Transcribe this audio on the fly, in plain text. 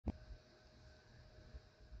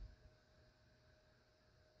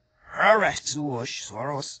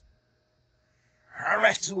Soros.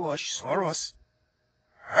 Soros.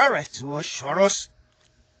 Soros.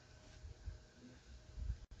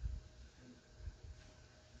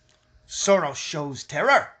 Soros shows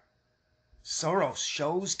terror. Soros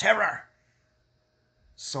shows terror.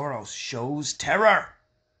 Soros shows terror.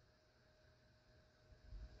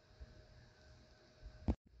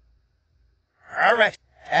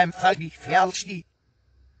 Emphatic fialski.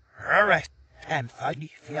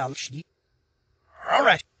 Emphatic fialski.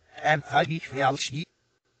 Emphatic fialski.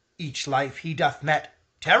 Each life he doth met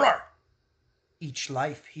terror. Each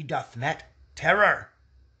life he doth met terror.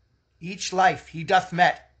 Each life he doth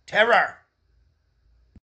met terror.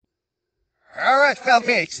 Fel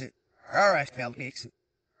makes it. Fel makes it.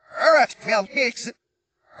 Fel makes it.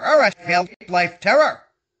 Fel life terror.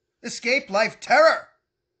 Escape life terror.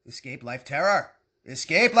 Escape life terror.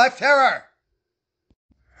 Escape life terror.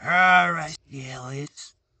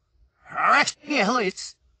 Gillets.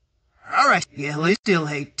 Gillets. Gillets still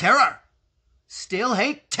hate terror. Still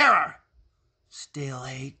hate terror. Still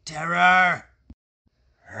hate terror.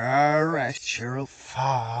 Cheryl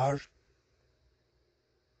far.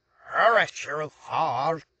 Cheryl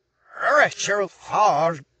far. Cheryl far.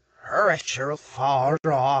 Cheryl far.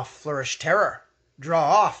 Draw off, flourish terror. Draw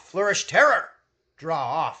off, flourish terror. Draw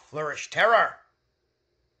off, flourish terror.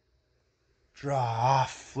 Draw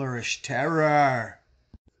off, flourish terror.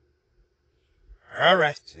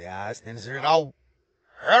 Yes, then is it all?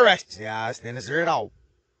 Yes, then is it all?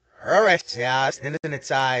 Yes, then in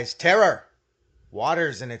its eyes, terror.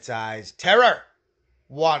 Waters in its eyes, terror.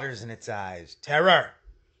 Waters in its eyes, terror.